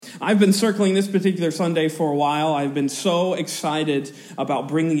I've been circling this particular Sunday for a while. I've been so excited about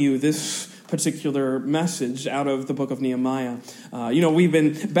bringing you this particular message out of the book of Nehemiah. We've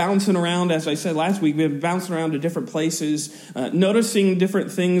been bouncing around, as I said last week, we've been bouncing around to different places, noticing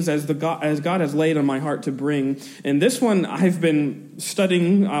different things as God has laid on my heart to bring. And this one I've been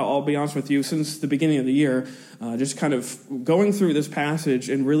studying, I'll be honest with you, since the beginning of the year, just kind of going through this passage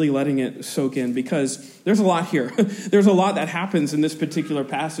and really letting it soak in, because there's a lot here. There's a lot that happens in this particular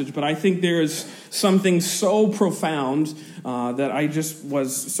passage, but I think there is something so profound that I just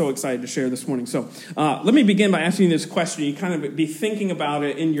was so excited to share this morning. So let me begin by asking you this question. You kind of be thinking about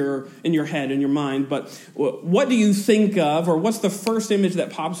it in your head, in your mind, but what do you think of, or what's the first image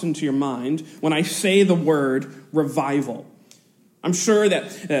that pops into your mind when I say the word revival? I'm sure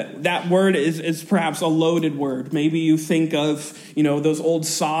that that word is perhaps a loaded word. Maybe you think of, those old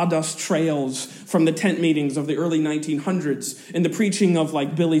sawdust trails from the tent meetings of the early 1900s and the preaching of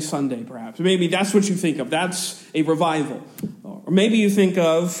like Billy Sunday, perhaps. Maybe that's what you think of. That's a revival. Or maybe you think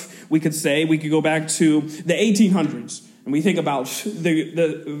of, we could go back to the 1800s. And we think about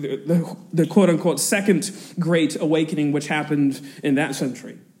the quote-unquote second great awakening, which happened in that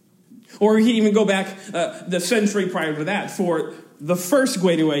century. Or we can even go back the century prior to that for the first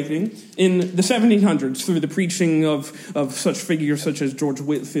Great Awakening in the 1700s through the preaching of such figures such as George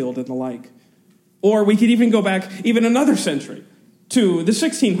Whitefield and the like. Or we could even go back even another century to the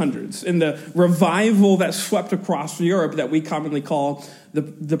 1600s in the revival that swept across Europe that we commonly call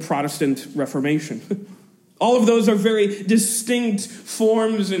the Protestant Reformation. All of those are very distinct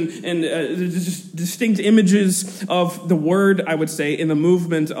forms and distinct images of the word, I would say, in the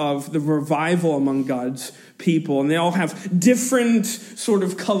movement of the revival among God's people. And they all have different sort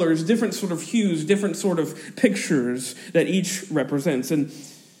of colors, different sort of hues, different sort of pictures that each represents. And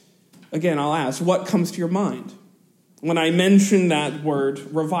again, I'll ask, what comes to your mind when I mention that word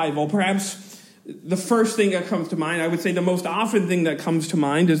revival? Perhaps the first thing that comes to mind, I would say the most often thing that comes to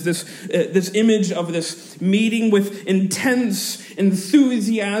mind, is this image of this meeting with intense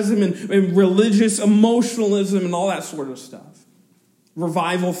enthusiasm and religious emotionalism and all that sort of stuff.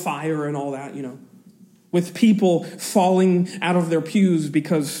 Revival fire and all that, with people falling out of their pews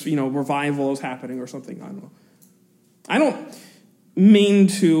because, revival is happening or something. I don't know. I don't mean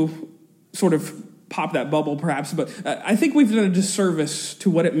to sort of pop that bubble perhaps, but I think we've done a disservice to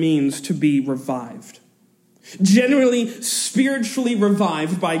what it means to be revived. Generally, spiritually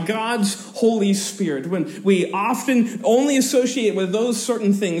revived by God's Holy Spirit. When we often only associate with those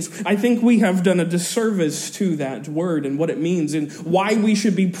certain things, I think we have done a disservice to that word and what it means and why we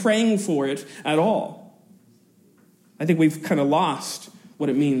should be praying for it at all. I think we've kind of lost what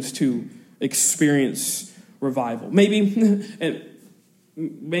it means to experience revival.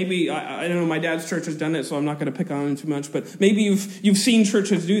 Maybe, I don't know, my dad's church has done it, so I'm not going to pick on him too much, but maybe you've seen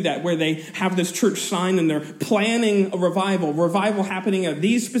churches do that, where they have this church sign and they're planning a revival happening at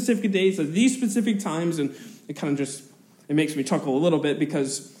these specific days, at these specific times, and it makes me chuckle a little bit,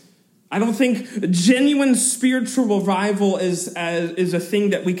 because I don't think genuine spiritual revival is a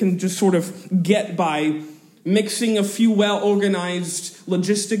thing that we can just sort of get by mixing a few well-organized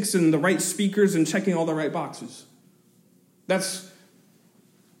logistics and the right speakers and checking all the right boxes.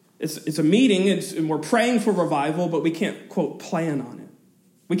 It's a meeting, and we're praying for revival, but we can't, quote, plan on it.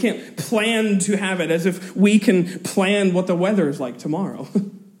 We can't plan to have it as if we can plan what the weather is like tomorrow.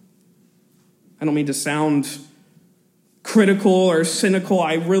 I don't mean to sound critical or cynical.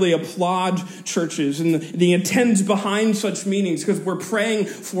 I really applaud churches and the intent behind such meetings, because we're praying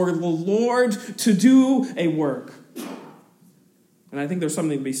for the Lord to do a work. And I think there's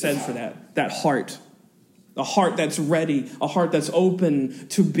something to be said for that heart. A heart that's ready, a heart that's open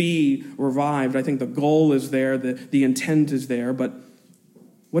to be revived. I think the goal is there, the intent is there. But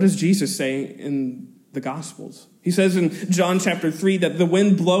what does Jesus say in the Gospels? He says in John chapter 3 that the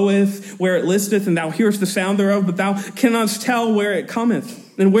wind bloweth where it listeth, and thou hearest the sound thereof, but thou cannot tell where it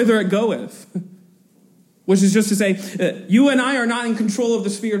cometh and whither it goeth. Which is just to say, you and I are not in control of the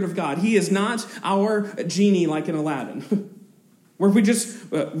Spirit of God. He is not our genie like in Aladdin. Where if we just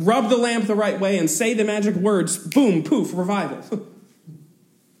rub the lamp the right way and say the magic words, boom, poof, revival.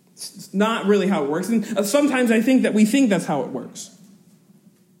 It's not really how it works. And sometimes I think that we think that's how it works.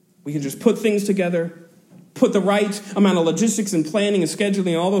 We can just put things together, put the right amount of logistics and planning and scheduling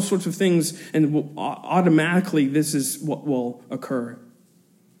and all those sorts of things, and automatically this is what will occur.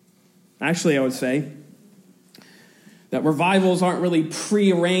 Actually, I would say that revivals aren't really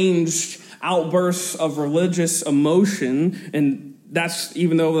prearranged outbursts of religious emotion, and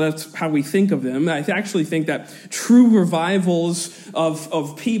even though that's how we think of them, I actually think that true revivals of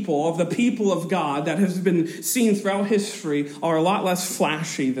the people of God that has been seen throughout history are a lot less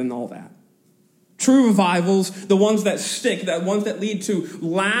flashy than all that. True revivals, the ones that stick, the ones that lead to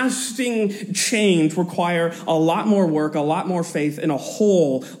lasting change, require a lot more work, a lot more faith, and a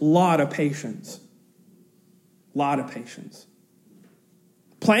whole lot of patience.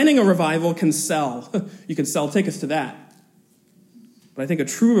 Planning a revival can sell. You can sell tickets to that. But I think a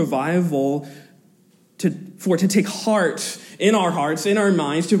true revival, for it to take heart in our hearts, in our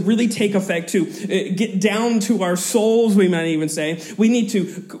minds, to really take effect, to get down to our souls, we might even say, we need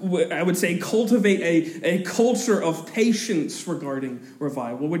to, I would say, cultivate a culture of patience regarding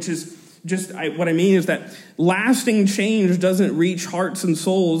revival, which is what I mean is that lasting change doesn't reach hearts and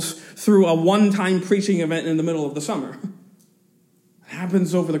souls through a one-time preaching event in the middle of the summer.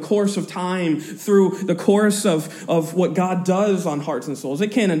 Happens over the course of time, through the course of what God does on hearts and souls.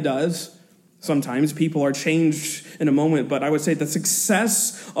 It can and does. Sometimes people are changed in a moment, but I would say the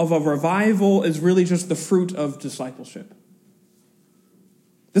success of a revival is really just the fruit of discipleship.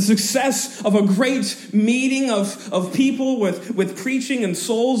 The success of a great meeting of people with preaching and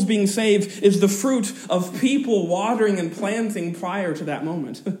souls being saved is the fruit of people watering and planting prior to that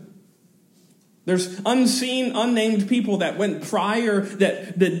moment. There's unseen, unnamed people that went prior,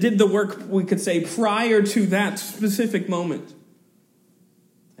 that did the work, we could say, prior to that specific moment.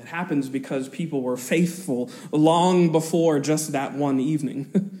 It happens because people were faithful long before just that one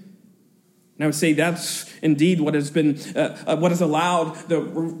evening. And I would say that's indeed what has been, what has allowed the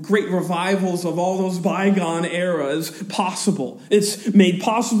great revivals of all those bygone eras possible. It's made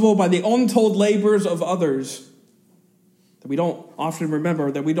possible by the untold labors of others that we don't often remember,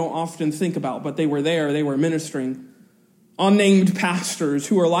 that we don't often think about, but they were there, they were ministering. Unnamed pastors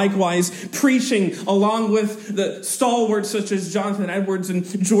who are likewise preaching along with the stalwarts such as Jonathan Edwards and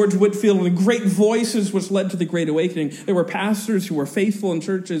George Whitefield and the great voices which led to the Great Awakening. There were pastors who were faithful in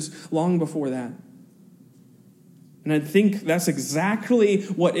churches long before that. And I think that's exactly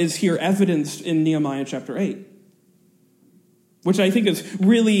what is here evidenced in Nehemiah chapter 8. Which I think is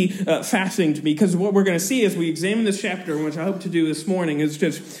really fascinating to me, because what we're going to see as we examine this chapter, which I hope to do this morning, is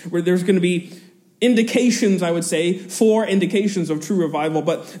just where there's going to be indications, I would say, 4 indications of true revival,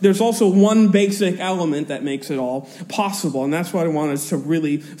 but there's also one basic element that makes it all possible, and that's what I want us to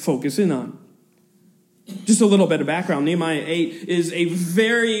really focus in on. Just a little bit of background. Nehemiah 8 is a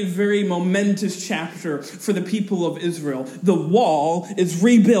very, very momentous chapter for the people of Israel. The wall is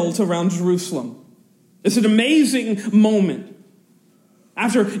rebuilt around Jerusalem. It's an amazing moment.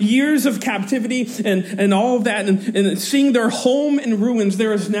 After years of captivity and all of that, and seeing their home in ruins,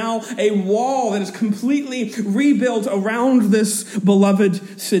 there is now a wall that is completely rebuilt around this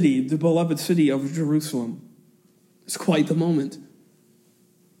beloved city, the beloved city of Jerusalem. It's quite the moment.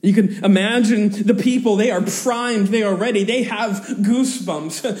 You can imagine the people, they are primed, they are ready, they have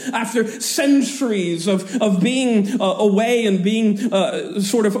goosebumps. After centuries of being away and being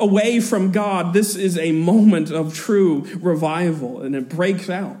sort of away from God, this is a moment of true revival, and it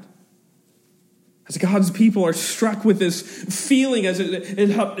breaks out. As God's people are struck with this feeling, as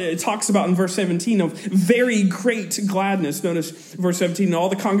it talks about in verse 17, of very great gladness. Notice verse 17, all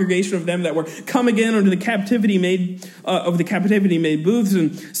the congregation of them that were come again under the captivity made booths,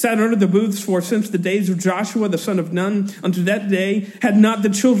 and sat under the booths, for since the days of Joshua the son of Nun unto that day had not the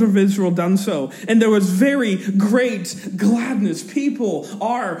children of Israel done so. And there was very great gladness. People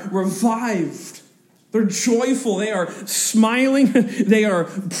are revived. They're joyful. They are smiling. They are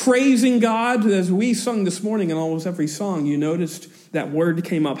praising God. As we sung this morning in almost every song, you noticed that word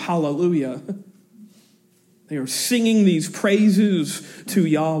came up, hallelujah. They are singing these praises to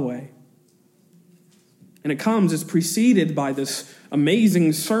Yahweh. And it's preceded by this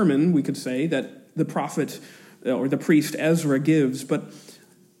amazing sermon, we could say, that the prophet or the priest Ezra gives. But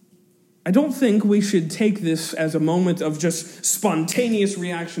I don't think we should take this as a moment of just spontaneous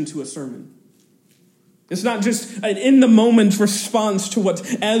reaction to a sermon. It's not just an in-the-moment response to what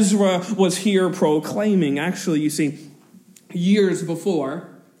Ezra was here proclaiming. Actually, you see, years before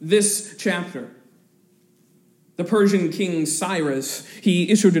this chapter, the Persian king Cyrus, he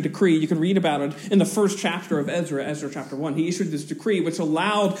issued a decree. You can read about it in the first chapter of Ezra chapter 1. He issued this decree which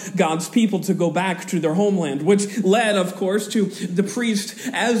allowed God's people to go back to their homeland, which led, of course, to the priest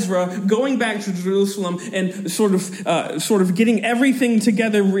Ezra going back to Jerusalem and sort of getting everything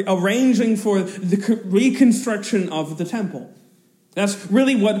together, arranging for the reconstruction of the temple. That's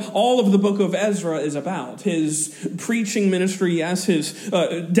really what all of the book of Ezra is about. His preaching ministry, yes, his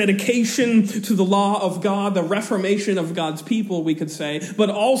dedication to the law of God, the reformation of God's people, we could say, but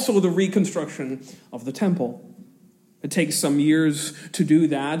also the reconstruction of the temple. It takes some years to do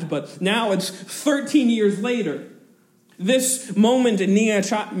that, but now it's 13 years later. This moment in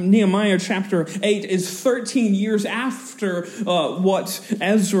Nehemiah chapter 8 is 13 years after what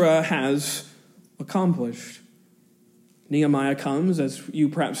Ezra has accomplished. Nehemiah comes, as you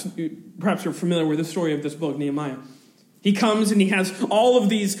perhaps you're familiar with the story of this book, Nehemiah. He comes and he has all of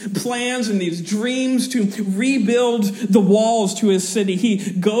these plans and these dreams to rebuild the walls to his city.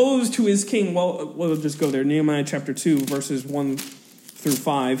 He goes to his king. Well, we'll just go there. Nehemiah chapter 2, verses 1 through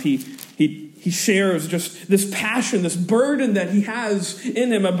 5. He shares just this passion, this burden that he has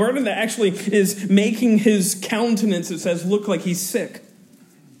in him, a burden that actually is making his countenance, it says, look like he's sick.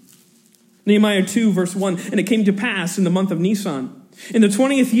 Nehemiah 2, verse 1, and it came to pass in the month of Nisan, in the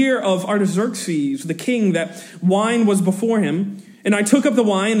 20th year of Artaxerxes, the king, that wine was before him. And I took up the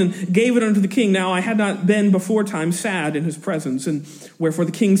wine and gave it unto the king. Now I had not been before time sad in his presence. And wherefore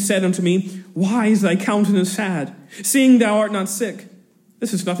the king said unto me, why is thy countenance sad, seeing thou art not sick?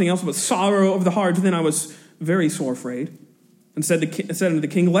 This is nothing else but sorrow of the heart. Then I was very sore afraid, and said unto the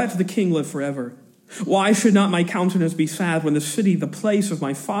king, let the king live forever. Why should not my countenance be sad when the city, the place of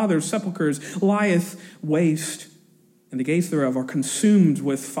my father's sepulchres, lieth waste, and the gates thereof are consumed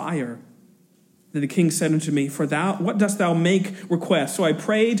with fire? Then the king said unto me, what dost thou make request? So I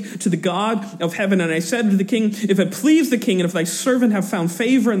prayed to the God of heaven, and I said unto the king, if it please the king, and if thy servant have found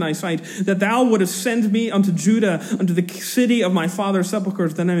favor in thy sight, that thou wouldest send me unto Judah, unto the city of my father's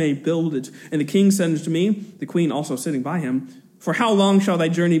sepulchres, then I may build it. And the king said unto me, the queen also sitting by him, for how long shall thy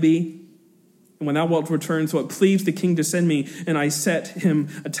journey be? And when thou wilt return, so it pleased the king to send me, and I set him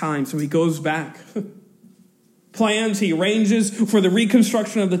a time. So he goes back. Plans, he arranges for the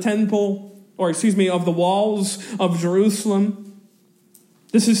reconstruction of the temple, of the walls of Jerusalem.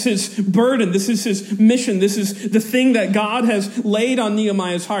 This is his burden. This is his mission. This is the thing that God has laid on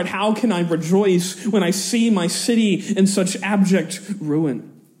Nehemiah's heart. How can I rejoice when I see my city in such abject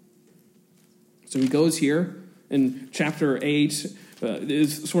ruin? So he goes here in chapter 8,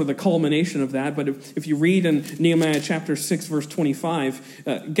 is sort of the culmination of that. But if you read in Nehemiah chapter 6, verse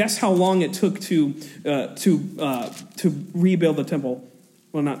 25, guess how long it took to rebuild the temple?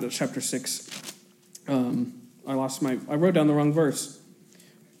 Well, not chapter 6. I wrote down the wrong verse.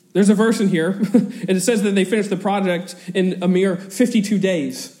 There's a verse in here, and it says that they finished the project in a mere 52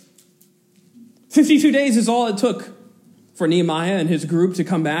 days. 52 days is all it took for Nehemiah and his group to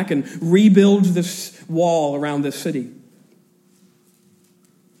come back and rebuild this wall around this city.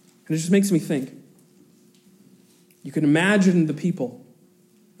 And it just makes me think. You can imagine the people.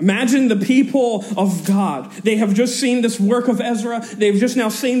 Imagine the people of God. They have just seen this work of Ezra. They've just now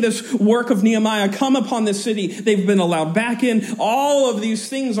seen this work of Nehemiah come upon this city. They've been allowed back in. All of these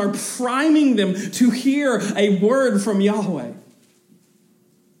things are priming them to hear a word from Yahweh.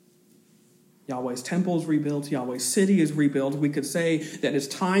 Yahweh's temple is rebuilt. Yahweh's city is rebuilt. We could say that it's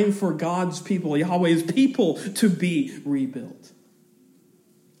time for God's people, Yahweh's people, to be rebuilt.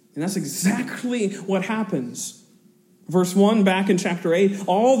 And that's exactly what happens. Verse 1, back in chapter 8,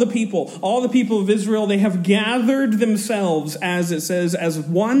 all the people of Israel, they have gathered themselves, as it says, as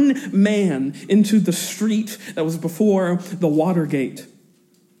one man into the street that was before the water gate.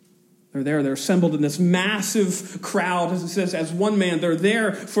 They're assembled in this massive crowd, as it says, as one man. They're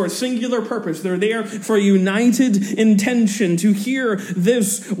there for a singular purpose. They're there for a united intention to hear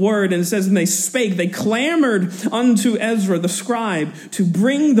this word. And it says, and they spake, they clamored unto Ezra the scribe to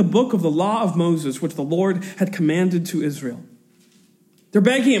bring the book of the law of Moses, which the Lord had commanded to Israel. They're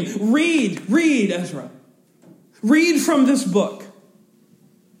begging him, read, Ezra. Read from this book.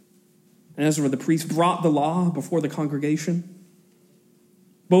 And Ezra the priest brought the law before the congregation,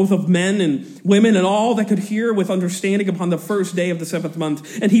 both of men and women and all that could hear with understanding upon the first day of the 7th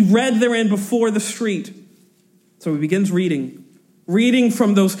month. And he read therein before the street. So he begins reading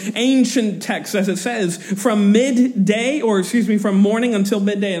from those ancient texts, as it says, from morning until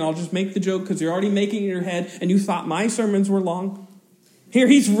midday. And I'll just make the joke because you're already making it in your head and you thought my sermons were long. Here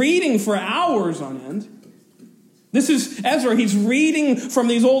he's reading for hours on end. This is Ezra. He's reading from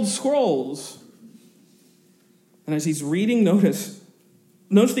these old scrolls. And as he's reading, notice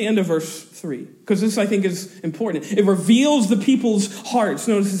the end of verse 3, because this, I think, is important. It reveals the people's hearts.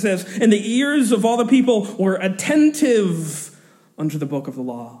 Notice it says, and the ears of all the people were attentive unto the book of the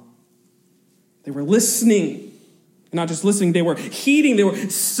law. They were listening. And not just listening, they were heeding. They were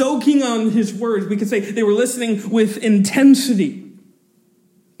soaking on his words. We could say they were listening with intensity.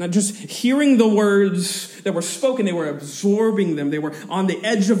 Not just hearing the words that were spoken, they were absorbing them. They were on the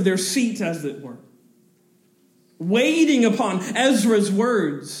edge of their seat, as it were, waiting upon Ezra's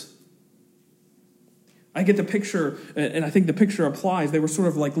words. I get the picture, and I think the picture applies. They were sort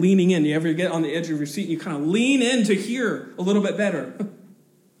of like leaning in. You ever get on the edge of your seat and you kind of lean in to hear a little bit better?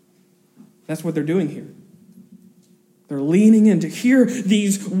 That's what they're doing here. They're leaning in to hear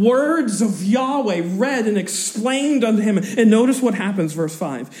these words of Yahweh read and explained unto him. And notice what happens, verse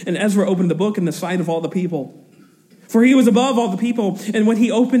 5. And Ezra opened the book in the sight of all the people, for he was above all the people. And when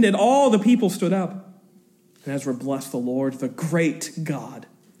he opened it, all the people stood up. And Ezra blessed the Lord, the great God.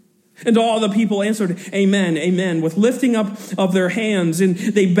 And all the people answered, Amen, amen, with lifting up of their hands. And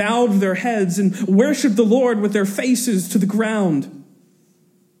they bowed their heads and worshiped the Lord with their faces to the ground.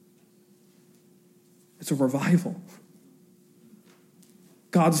 It's a revival.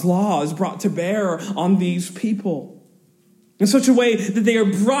 God's law is brought to bear on these people in such a way that they are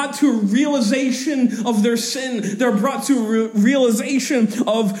brought to a realization of their sin. They're brought to a realization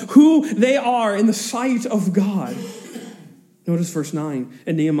of who they are in the sight of God. Notice verse 9.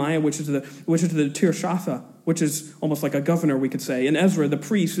 And Nehemiah, which is the Tirshatha, which is almost like a governor, we could say. And Ezra, the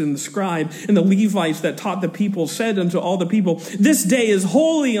priest and the scribe, and the Levites that taught the people, said unto all the people, This day is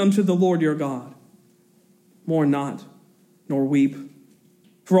holy unto the Lord your God. Mourn not, nor weep.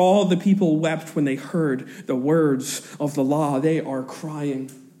 For all the people wept when they heard the words of the law. They are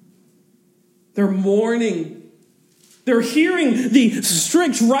crying. They're mourning. They're hearing the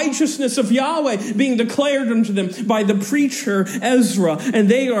strict righteousness of Yahweh being declared unto them by the preacher Ezra. And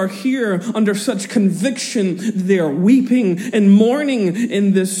they are here under such conviction. They are weeping and mourning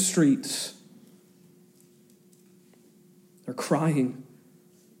in the streets. They're crying.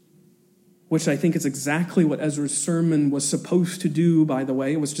 Which I think is exactly what Ezra's sermon was supposed to do, by the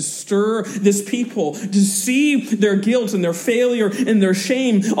way. It was to stir this people, to see their guilt and their failure and their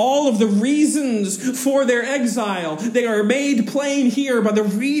shame, all of the reasons for their exile. They are made plain here by the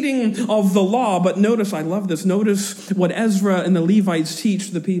reading of the law. But notice, I love this, notice what Ezra and the Levites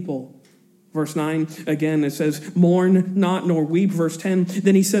teach the people. Verse 9, again, it says, Mourn not nor weep. Verse 10,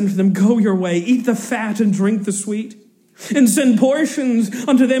 then he said to them, Go your way, eat the fat and drink the sweet. And send portions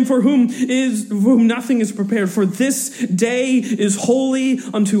unto them for whom nothing is prepared. For this day is holy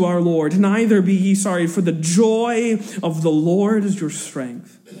unto our Lord. Neither be ye sorry, for the joy of the Lord is your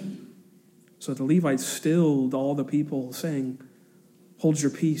strength. So the Levites stilled all the people, saying, Hold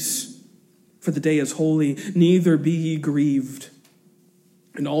your peace, for the day is holy, neither be ye grieved.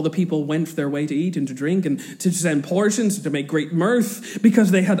 And all the people went their way to eat and to drink and to send portions and to make great mirth,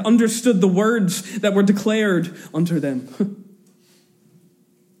 because they had understood the words that were declared unto them.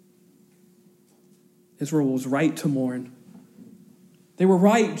 Israel was right to mourn. They were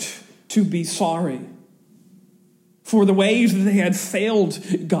right to be sorry for the ways that they had failed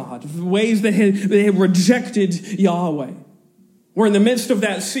God, the ways that they had rejected Yahweh. We're in the midst of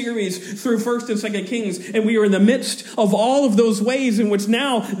that series through 1st and 2nd Kings, and we are in the midst of all of those ways in which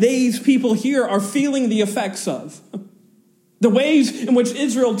now these people here are feeling the effects of. The ways in which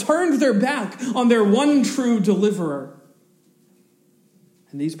Israel turned their back on their one true deliverer.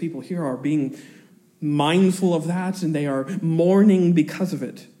 And these people here are being mindful of that, and they are mourning because of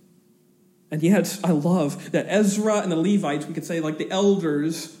it. And yet, I love that Ezra and the Levites, we could say like the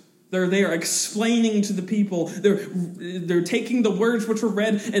elders, they're there explaining to the people. They're taking the words which were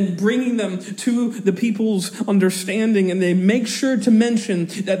read and bringing them to the people's understanding. And they make sure to mention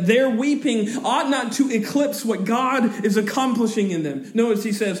that their weeping ought not to eclipse what God is accomplishing in them. Notice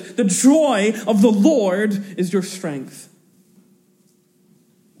he says, the joy of the Lord is your strength.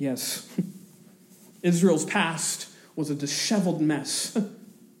 Yes, Israel's past was a disheveled mess.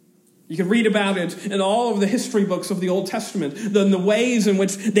 You can read about it in all of the history books of the Old Testament, the ways in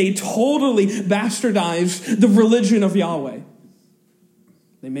which they totally bastardized the religion of Yahweh.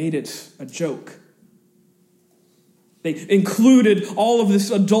 They made it a joke. They included all of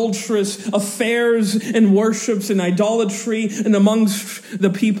this adulterous affairs and worships and idolatry and amongst the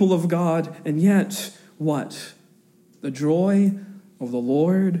people of God. And yet, what? The joy of the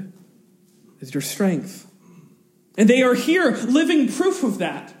Lord is your strength. And they are here living proof of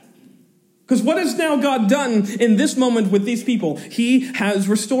that. Because what has now God done in this moment with these people? He has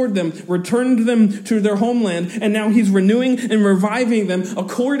restored them, returned them to their homeland, and now he's renewing and reviving them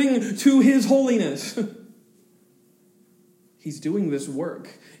according to his holiness. He's doing this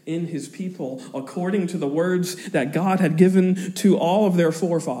work in his people according to the words that God had given to all of their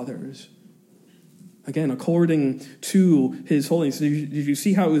forefathers. Again, according to his holiness. Did you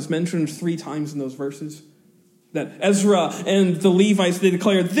see how it was mentioned 3 times in those verses? That Ezra and the Levites, they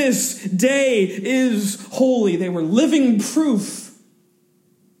declared, this day is holy. They were living proof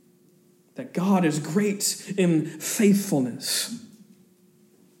that God is great in faithfulness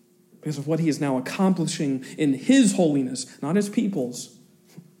because of what he is now accomplishing in his holiness, not his people's.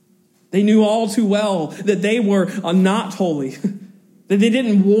 They knew all too well that they were not holy, that they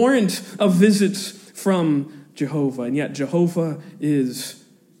didn't warrant a visit from Jehovah, and yet Jehovah is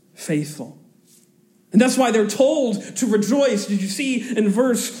faithful. And that's why they're told to rejoice. Did you see in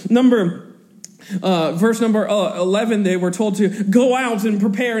verse number 11, they were told to go out and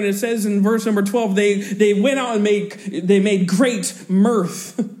prepare. And it says in verse number 12, they went out and made great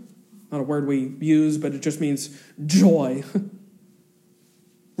mirth. Not a word we use, but it just means joy.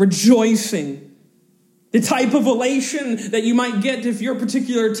 Rejoicing. The type of elation that you might get if your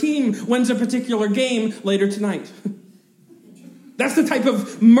particular team wins a particular game later tonight. That's the type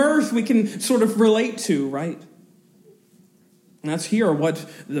of mirth we can sort of relate to, right? And that's here what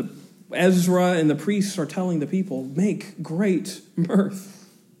Ezra and the priests are telling the people. Make great mirth.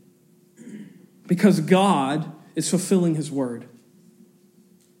 Because God is fulfilling his word.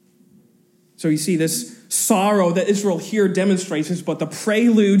 So you see, this sorrow that Israel here demonstrates is but the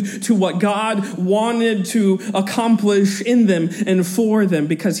prelude to what God wanted to accomplish in them and for them,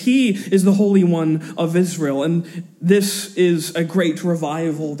 because he is the Holy One of Israel. And this is a great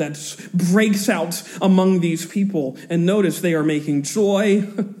revival that breaks out among these people. And notice they are making joy.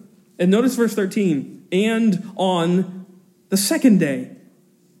 And notice verse 13. And on the second day,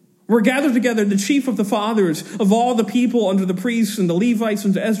 were gathered together the chief of the fathers of all the people under the priests and the Levites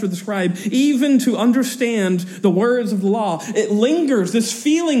and Ezra the scribe, even to understand the words of the law. It lingers. This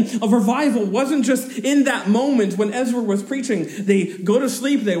feeling of revival wasn't just in that moment when Ezra was preaching. They go to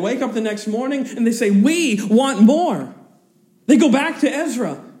sleep, they wake up the next morning, and they say, we want more. They go back to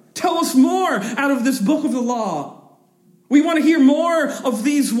Ezra. Tell us more out of this book of the law. We want to hear more of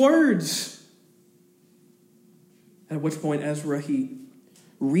these words. At which point Ezra, he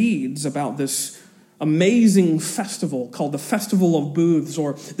reads about this amazing festival called the Festival of Booths,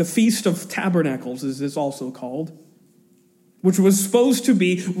 or the Feast of Tabernacles, as it's also called, which was supposed to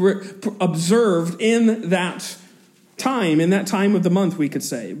be observed in that time of the month, we could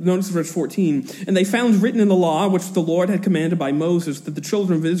say. Notice verse 14. And they found written in the law, which the Lord had commanded by Moses, that the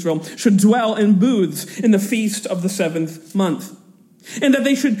children of Israel should dwell in booths in the feast of the 7th month. And that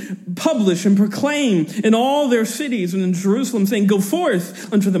they should publish and proclaim in all their cities and in Jerusalem, saying, go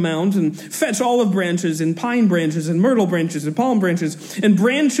forth unto the mount and fetch olive branches and pine branches and myrtle branches and palm branches and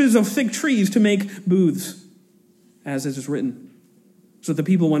branches of thick trees to make booths, as it is written. So the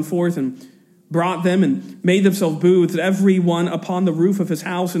people went forth and brought them and made themselves booths, every one upon the roof of his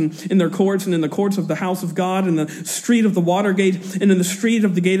house and in their courts and in the courts of the house of God, in the street of the water gate and in the street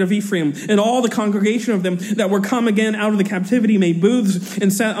of the gate of Ephraim. And all the congregation of them that were come again out of the captivity made booths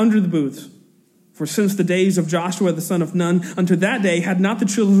and sat under the booths. For since the days of Joshua the son of Nun unto that day had not the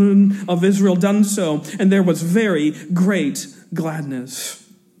children of Israel done so, and there was very great gladness.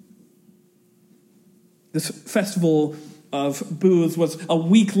 This festival of booths was a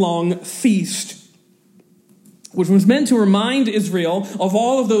week-long feast, which was meant to remind Israel of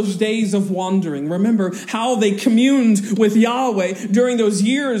all of those days of wandering. Remember how they communed with Yahweh during those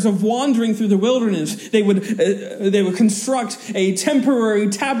years of wandering through the wilderness. They would construct a temporary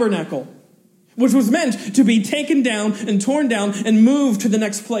tabernacle, which was meant to be taken down and torn down and moved to the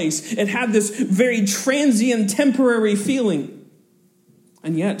next place. It had this very transient, temporary feeling.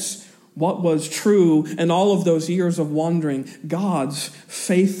 And yet, what was true in all of those years of wandering? God's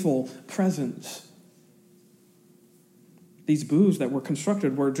faithful presence. These booths that were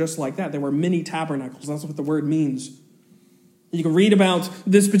constructed were just like that. They were mini tabernacles. That's what the word means. You can read about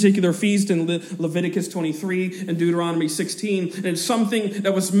this particular feast in Leviticus 23 and Deuteronomy 16. And it's something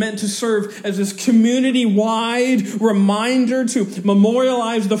that was meant to serve as this community-wide reminder to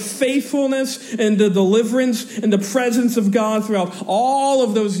memorialize the faithfulness and the deliverance and the presence of God throughout all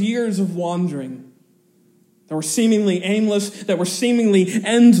of those years of wandering that were seemingly aimless, that were seemingly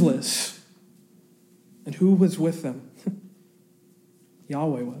endless. And who was with them?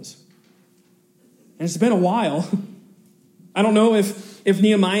 Yahweh was. And it's been a while. I don't know if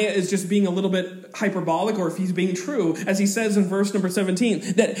Nehemiah is just being a little bit hyperbolic or if he's being true, as he says in verse number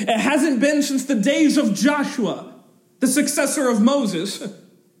 17, that it hasn't been since the days of Joshua, the successor of Moses,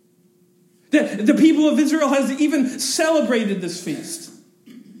 that the people of Israel has even celebrated this feast.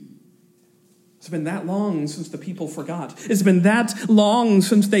 It's been that long since the people forgot. It's been that long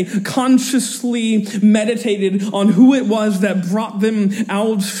since they consciously meditated on who it was that brought them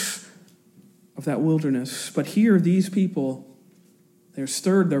out of that wilderness. But here, these people, they're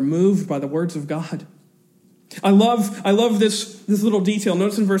stirred, they're moved by the words of God. I love this little detail.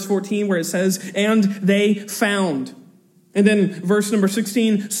 Notice in verse 14 where it says, and they found. And then verse number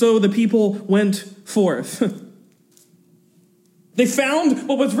 16, so the people went forth. They found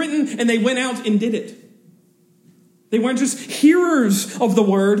what was written and they went out and did it. They weren't just hearers of the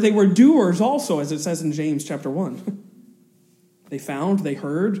word, they were doers also, as it says in James chapter 1. They found, they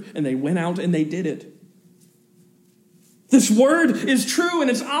heard, and they went out and they did it. This word is true and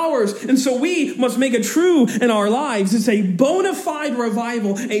it's ours, and so we must make it true in our lives. It's a bona fide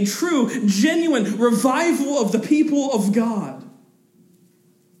revival, a true, genuine revival of the people of God.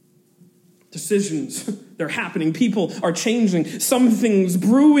 Decisions, they're happening. People are changing. Something's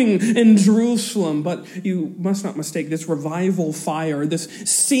brewing in Jerusalem. But you must not mistake this revival fire, this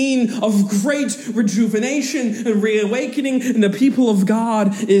scene of great rejuvenation and reawakening in the people of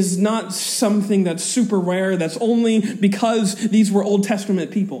God is not something that's super rare. That's only because these were Old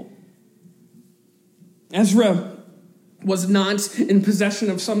Testament people. Ezra was not in possession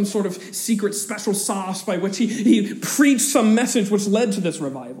of some sort of secret special sauce by which he preached some message which led to this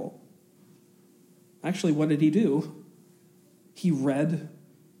revival. Actually, what did he do? He read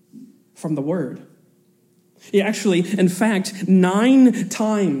from the word. He actually, in fact, 9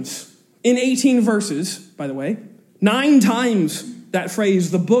 times, in 18 verses, by the way, 9 times that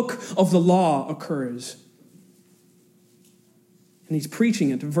phrase, the book of the law, occurs. And he's preaching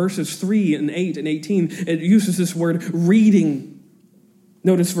it. Verses 3 and 8 and 18, it uses this word reading.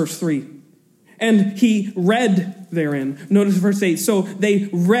 Notice verse 3. And he read therein. Notice verse 8. So they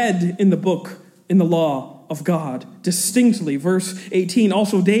read in the book, in the law of God, distinctly. Verse 18,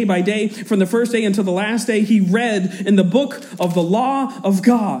 also day by day, from the first day until the last day, he read in the book of the law of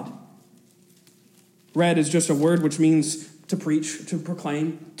God. Read is just a word which means to preach, to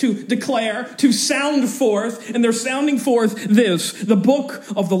proclaim, to declare, to sound forth, and they're sounding forth this, the book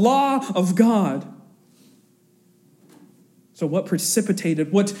of the law of God. So what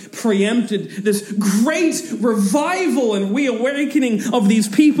precipitated, what preempted this great revival and reawakening of these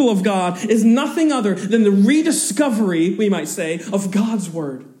people of God is nothing other than the rediscovery, we might say, of God's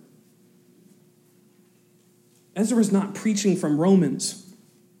word. Ezra is not preaching from Romans.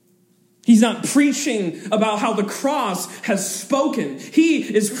 He's not preaching about how the cross has spoken. He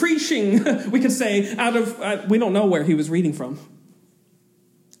is preaching, we could say, out of, we don't know where he was reading from.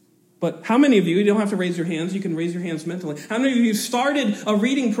 But how many of you don't have to raise your hands, you can raise your hands mentally. How many of you started a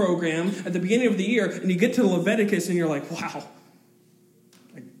reading program at the beginning of the year and you get to Leviticus and you're like, wow,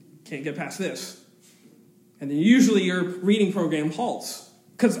 I can't get past this. And then usually your reading program halts.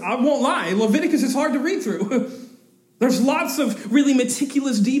 Because I won't lie, Leviticus is hard to read through. There's lots of really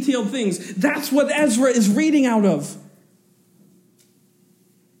meticulous, detailed things. That's what Ezra is reading out of.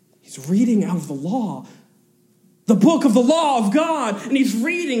 He's reading out of the law. The book of the law of God, and he's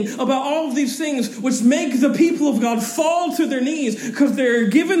reading about all of these things which make the people of God fall to their knees because they're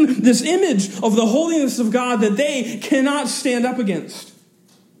given this image of the holiness of God that they cannot stand up against.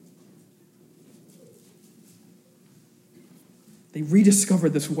 They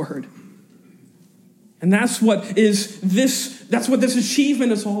rediscovered this word. And that's what this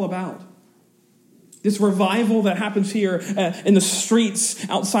achievement is all about. This revival that happens here in the streets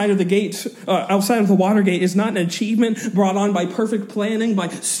outside of the gate, outside of the Watergate, is not an achievement brought on by perfect planning, by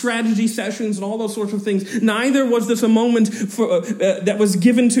strategy sessions and all those sorts of things. Neither was this a moment that was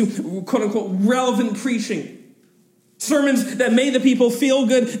given to, quote unquote, relevant preaching. Sermons that made the people feel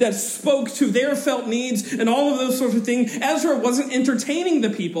good, that spoke to their felt needs and all of those sorts of things. Ezra wasn't entertaining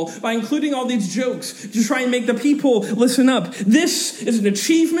the people by including all these jokes to try and make the people listen up. This is an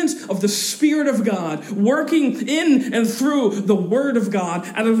achievement of the Spirit of God working in and through the Word of God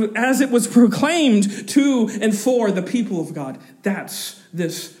as it was proclaimed to and for the people of God. That's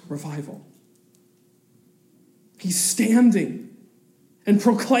this revival. He's standing and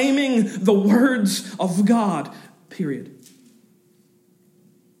proclaiming the words of God. Period.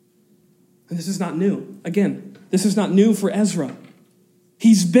 And this is not new. Again, this is not new for Ezra.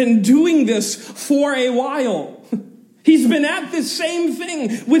 He's been doing this for a while. He's been at this same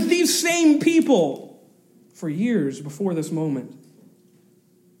thing with these same people for years before this moment.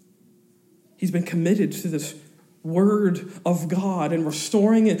 He's been committed to this word of God and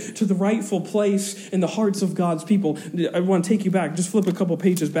restoring it to the rightful place in the hearts of God's people. I want to take you back. Just flip a couple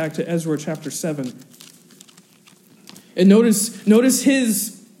pages back to Ezra chapter 7. And notice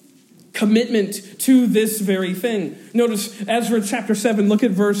his commitment to this very thing. Notice Ezra chapter 7, look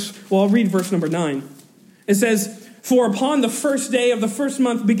at I'll read verse number 9. It says, "For upon the first day of the first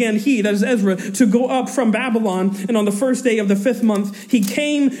month began he," that is Ezra, "to go up from Babylon, and on the first day of the 5th month he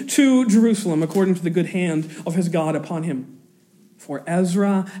came to Jerusalem, according to the good hand of his God upon him. For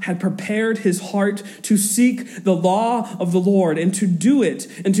Ezra had prepared his heart to seek the law of the Lord, and to do it,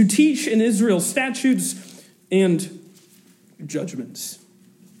 and to teach in Israel statutes and judgments."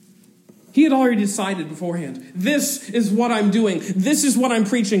 He had already decided beforehand, this is what I'm doing. This is what I'm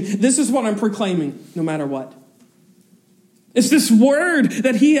preaching. This is what I'm proclaiming, no matter what. It's this word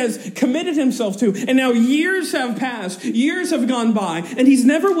that he has committed himself to. And now years have passed, years have gone by, and he's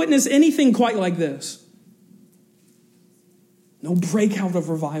never witnessed anything quite like this. No breakout of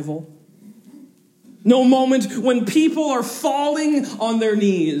revival. No moment when people are falling on their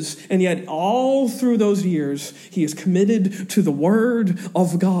knees. And yet all through those years, he is committed to the word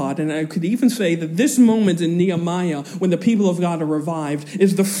of God. And I could even say that this moment in Nehemiah, when the people of God are revived,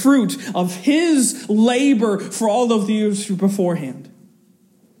 is the fruit of his labor for all those years beforehand.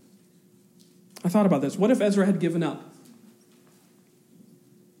 I thought about this. What if Ezra had given up?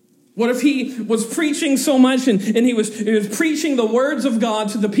 What if he was preaching so much and he was preaching the words of God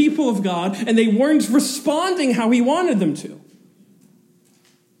to the people of God and they weren't responding how he wanted them to?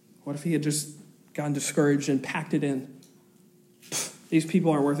 What if he had just gotten discouraged and packed it in? These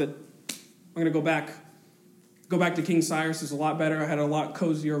people aren't worth it. I'm going to go back. Go back to King Cyrus. It's a lot better. I had a lot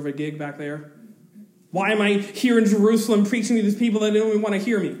cozier of a gig back there. Why am I here in Jerusalem preaching to these people that don't even want to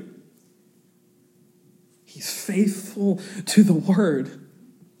hear me? He's faithful to the word.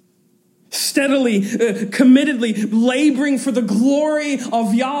 Steadily, committedly laboring for the glory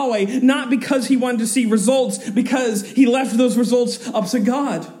of Yahweh, not because he wanted to see results, because he left those results up to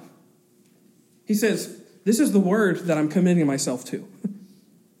God. He says, this is the word that I'm committing myself to.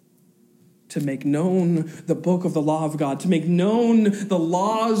 To make known the book of the law of God, to make known the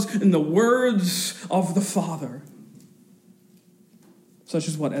laws and the words of the Father. Such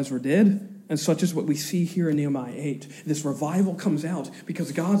is what Ezra did. And such is what we see here in Nehemiah 8. This revival comes out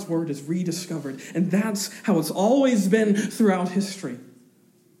because God's word is rediscovered. And that's how it's always been throughout history.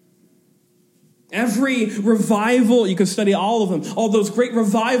 Every revival, you can study all of them, all those great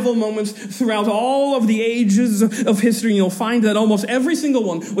revival moments throughout all of the ages of history, and you'll find that almost every single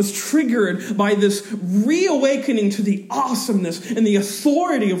one was triggered by this reawakening to the awesomeness and the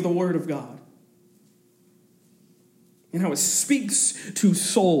authority of the word of God. And how it speaks to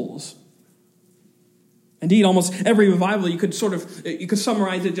souls. Indeed, almost every revival, you could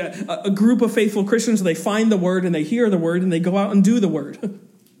summarize it. A group of faithful Christians, they find the word and they hear the word and they go out and do the word.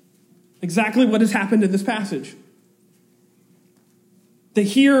 Exactly what has happened in this passage. They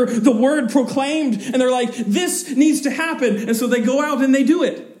hear the word proclaimed and they're like, this needs to happen. And so they go out and they do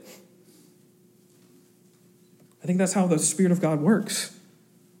it. I think that's how the Spirit of God works.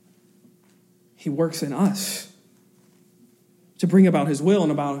 He works in us to bring about his will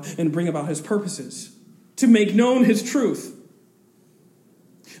and bring about his purposes. To make known his truth.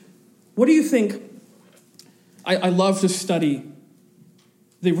 What do you think? I love to study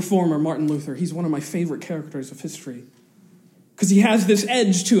the reformer Martin Luther. He's one of my favorite characters of history. Because he has this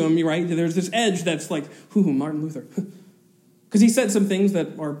edge to him, right? There's this edge that's like, Martin Luther. Because he said some things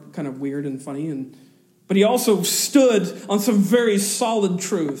that are kind of weird and funny. But he also stood on some very solid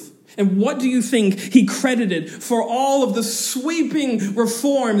truth. And what do you think he credited for all of the sweeping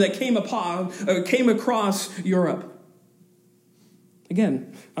reform that came across Europe?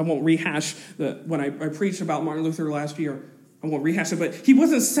 Again, I won't rehash when I preached about Martin Luther last year. I won't rehash it, but he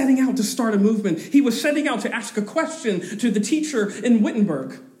wasn't setting out to start a movement. He was setting out to ask a question to the teacher in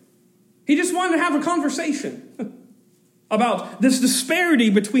Wittenberg. He just wanted to have a conversation about this disparity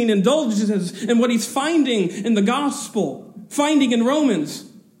between indulgences and what he's finding in the gospel, finding in Romans.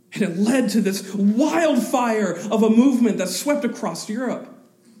 And it led to this wildfire of a movement that swept across Europe.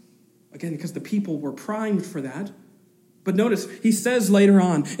 Again, because the people were primed for that. But notice, he says later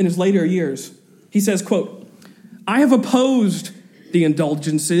on, in his later years, he says, quote, I have opposed the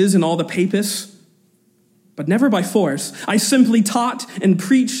indulgences and all the papists, but never by force. I simply taught and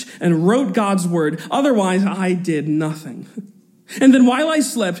preached and wrote God's word. Otherwise, I did nothing. And then while I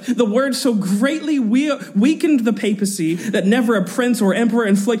slept, the word so greatly weakened the papacy that never a prince or emperor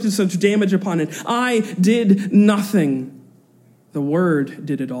inflicted such damage upon it. I did nothing. The word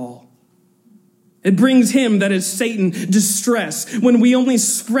did it all. It brings him, that is Satan, distress when we only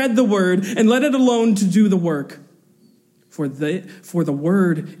spread the word and let it alone to do the work. For the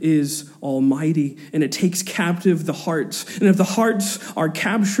word is almighty, and it takes captive the hearts. And if the hearts are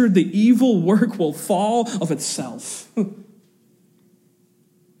captured, the evil work will fall of itself.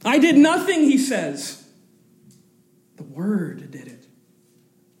 I did nothing, he says. The word did it.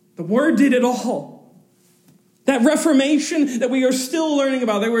 The word did it all. That Reformation that we are still learning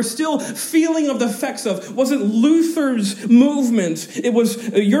about, that we're still feeling of the effects of, wasn't Luther's movement.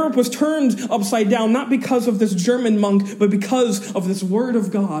 Europe was turned upside down, not because of this German monk, but because of this word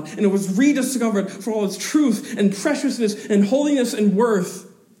of God. And it was rediscovered for all its truth and preciousness and holiness and worth.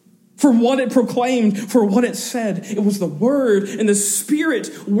 For what it proclaimed, for what it said. It was the word and the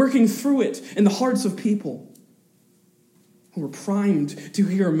Spirit working through it in the hearts of people who were primed to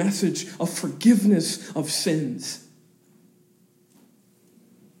hear a message of forgiveness of sins.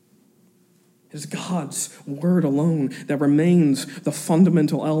 It is God's word alone that remains the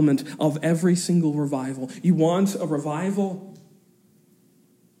fundamental element of every single revival. You want a revival?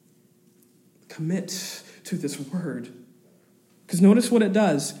 Commit to this word. Because notice what it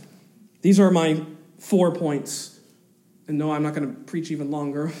does. These are my 4 points. And no, I'm not going to preach even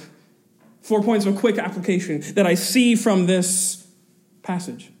longer. 4 points of quick application that I see from this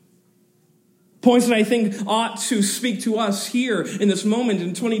passage. Points that I think ought to speak to us here in this moment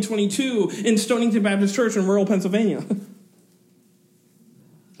in 2022 in Stonington Baptist Church in rural Pennsylvania.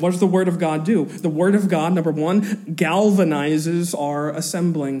 What does the Word of God do? The Word of God, number one, galvanizes our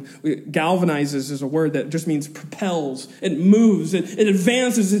assembling. Galvanizes is a word that just means propels. It moves. It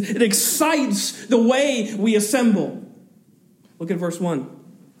advances. It excites the way we assemble. Look at verse 1.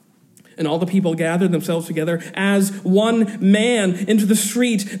 And all the people gathered themselves together as one man into the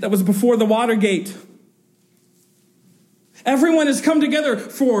street that was before the water gate. Everyone has come together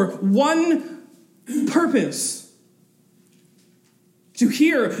for one purpose. To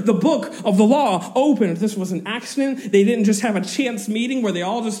hear the book of the law open. If this was an accident, they didn't just have a chance meeting where they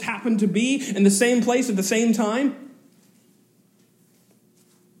all just happened to be in the same place at the same time.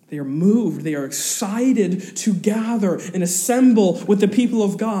 They are moved. They are excited to gather and assemble with the people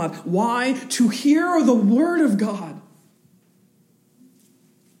of God. Why? To hear the word of God.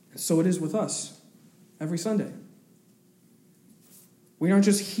 And so it is with us every Sunday. We aren't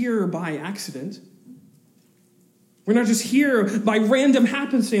just here by accident. We're not just here by random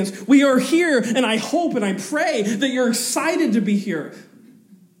happenstance. We are here, and I hope and I pray that you're excited to be here.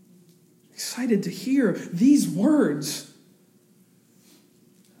 Excited to hear these words.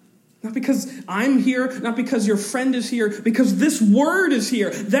 Not because I'm here, not because your friend is here, because this word is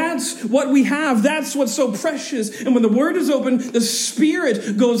here. That's what we have. That's what's so precious. And when the word is open, the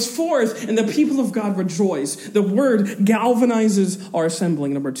Spirit goes forth and the people of God rejoice. The word galvanizes our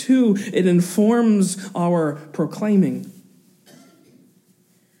assembling. Number two, it informs our proclaiming.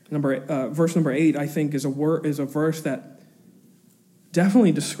 Verse number 8, I think, is a verse that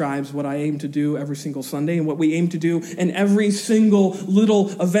definitely describes what I aim to do every single Sunday and what we aim to do in every single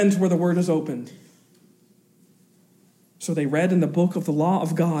little event where the word is opened. So they read in the book of the law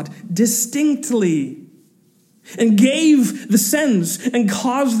of God distinctly and gave the sense and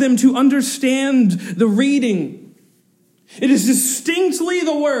caused them to understand the reading. It is distinctly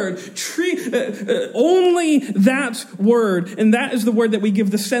the word, only that word, and that is the word that we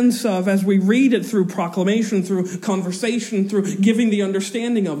give the sense of as we read it through proclamation, through conversation, through giving the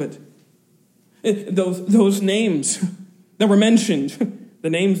understanding of it. Those names that were mentioned, the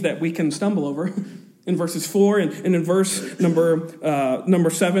names that we can stumble over in verses 4 and in verse number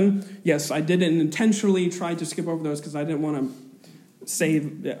 7. Yes, I didn't intentionally try to skip over those because I didn't want to say,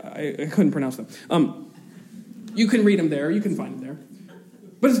 I couldn't pronounce them. You can read them there. You can find them there.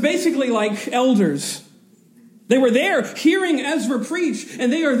 But it's basically like elders. They were there hearing Ezra preach,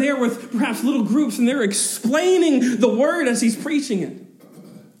 and they are there with perhaps little groups, and they're explaining the word as he's preaching it.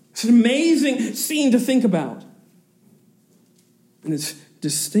 It's an amazing scene to think about. And it's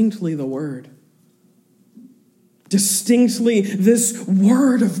distinctly the word. Distinctly this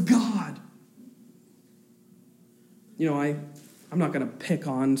word of God. You know, I'm not going to pick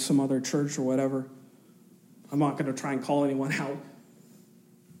on some other church or whatever. I'm not going to try and call anyone out.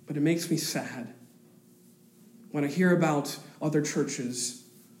 But it makes me sad when I hear about other churches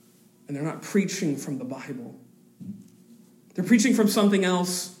and they're not preaching from the Bible. They're preaching from something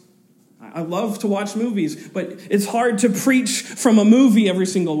else. I love to watch movies, but it's hard to preach from a movie every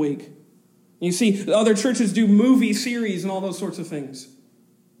single week. You see, other churches do movie series and all those sorts of things.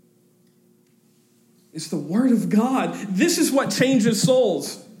 It's the Word of God. This is what changes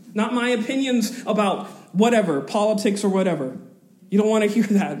souls. Not my opinions about whatever, politics or whatever. You don't want to hear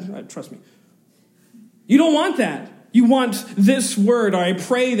that. Trust me. You don't want that. You want this word, or I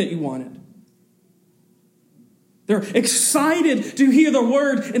pray that you want it. They're excited to hear the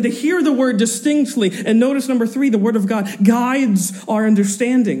word and to hear the word distinctly. And notice number 3, the word of God guides our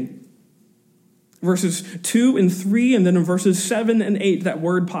understanding. Verses 2 and 3, and then in verses 7 and 8, that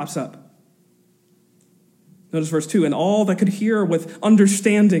word pops up. Notice verse 2, and all that could hear with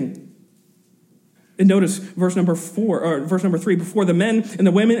understanding. And notice verse number 3, before the men and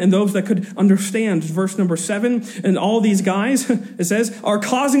the women and those that could understand. Verse number 7, and all these guys, it says, are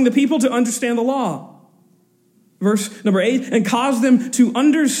causing the people to understand the law. Verse number 8, and cause them to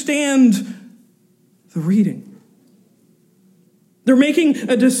understand the reading. They're making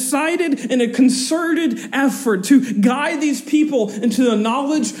a decided and a concerted effort to guide these people into the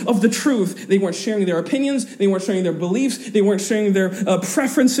knowledge of the truth. They weren't sharing their opinions. They weren't sharing their beliefs. They weren't sharing their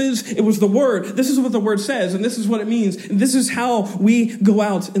preferences. It was the word. This is what the word says, and this is what it means. And this is how we go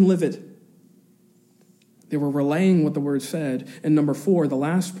out and live it. They were relaying what the word said. And number 4, the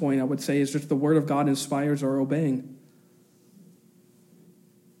last point I would say is just the word of God inspires our obeying.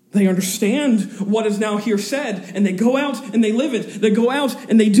 They understand what is now here said, and they go out and they live it. They go out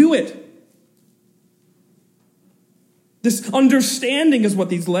and they do it. This understanding is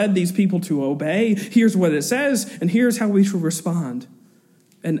what led these people to obey. Here's what it says, and here's how we should respond.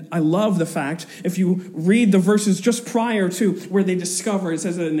 And I love the fact, if you read the verses just prior to where they discover, it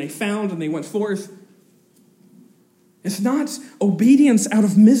says that and they found and they went forth. It's not obedience out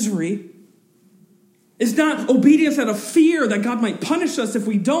of misery. It's not obedience out of fear that God might punish us if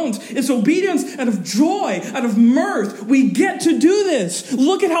we don't. It's obedience out of joy, out of mirth. We get to do this.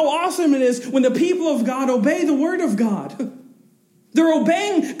 Look at how awesome it is when the people of God obey the word of God. They're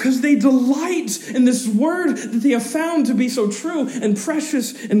obeying because they delight in this word that they have found to be so true and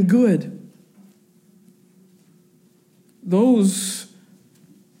precious and good. Those,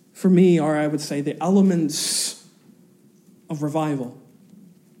 for me, are, I would say, the elements of revival.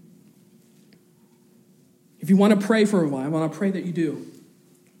 If you want to pray for revival, I want to pray that you do.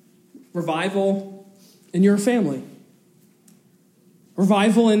 Revival in your family.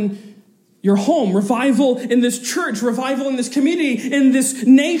 Revival in your home. Revival in this church. Revival in this community, in this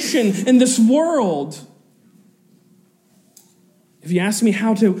nation, in this world. If you ask me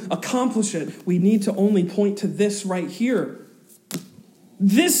how to accomplish it, we need to only point to this right here.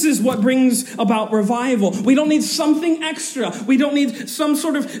 This is what brings about revival. We don't need something extra. We don't need some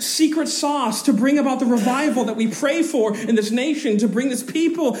sort of secret sauce to bring about the revival that we pray for in this nation, to bring this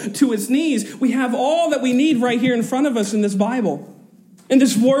people to its knees. We have all that we need right here in front of us in this Bible, in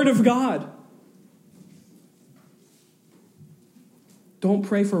this Word of God. Don't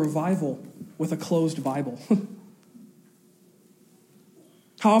pray for revival with a closed Bible.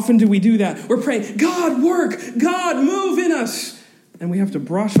 How often do we do that? We're praying, God work, God move in us. And we have to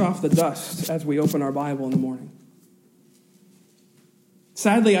brush off the dust as we open our Bible in the morning.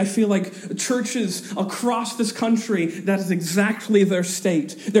 Sadly, I feel like churches across this country, that is exactly their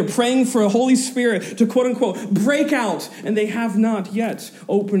state. They're praying for a Holy Spirit to, quote unquote, break out, and they have not yet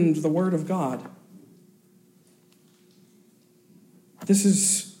opened the Word of God. This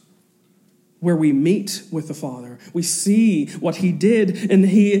is where we meet with the Father. We see what he did and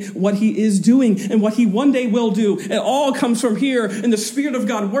what he is doing and what he one day will do. It all comes from here, and the Spirit of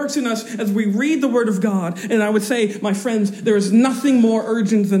God works in us as we read the Word of God. And I would say, my friends, there is nothing more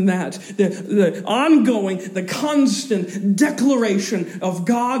urgent than that. The ongoing, the constant declaration of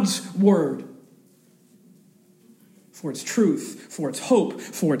God's Word. For its truth, for its hope,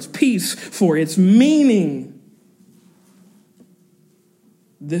 for its peace, for its meaning.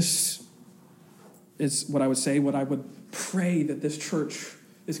 This is what I would say, what I would pray that this church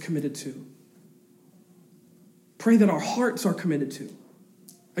is committed to. Pray that our hearts are committed to.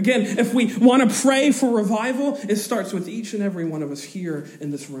 Again, if we want to pray for revival, it starts with each and every one of us here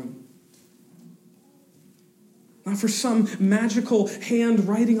in this room. Not for some magical hand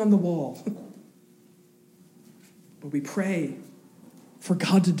writing on the wall. But we pray for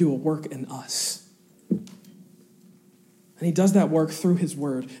God to do a work in us. And he does that work through his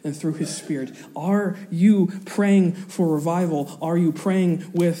word and through his Spirit. Are you praying for revival? Are you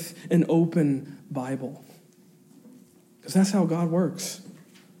praying with an open Bible? Because that's how God works.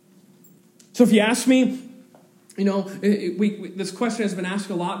 So if you ask me, this question has been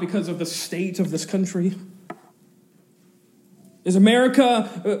asked a lot because of the state of this country. Is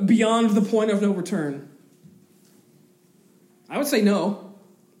America beyond the point of no return? I would say no.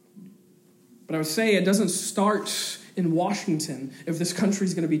 But I would say it doesn't start in Washington if this country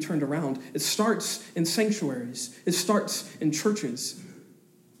is going to be turned around. It starts in sanctuaries. It starts in churches.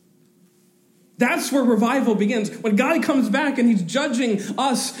 That's where revival begins. When God comes back and he's judging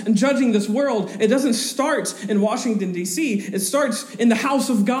us and judging this world, it doesn't start in Washington, D.C. It starts in the house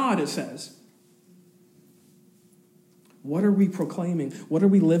of God, it says. What are we proclaiming? What are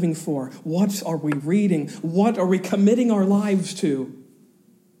we living for? What are we reading? What are we committing our lives to?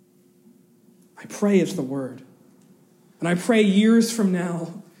 I pray it's the Word. And I pray years from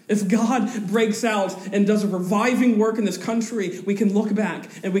now, if God breaks out and does a reviving work in this country, we can look back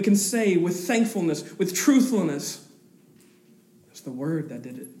and we can say with thankfulness, with truthfulness, it's the Word that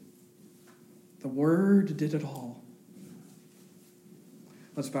did it. The Word did it all.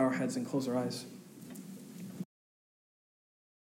 Let's bow our heads and close our eyes.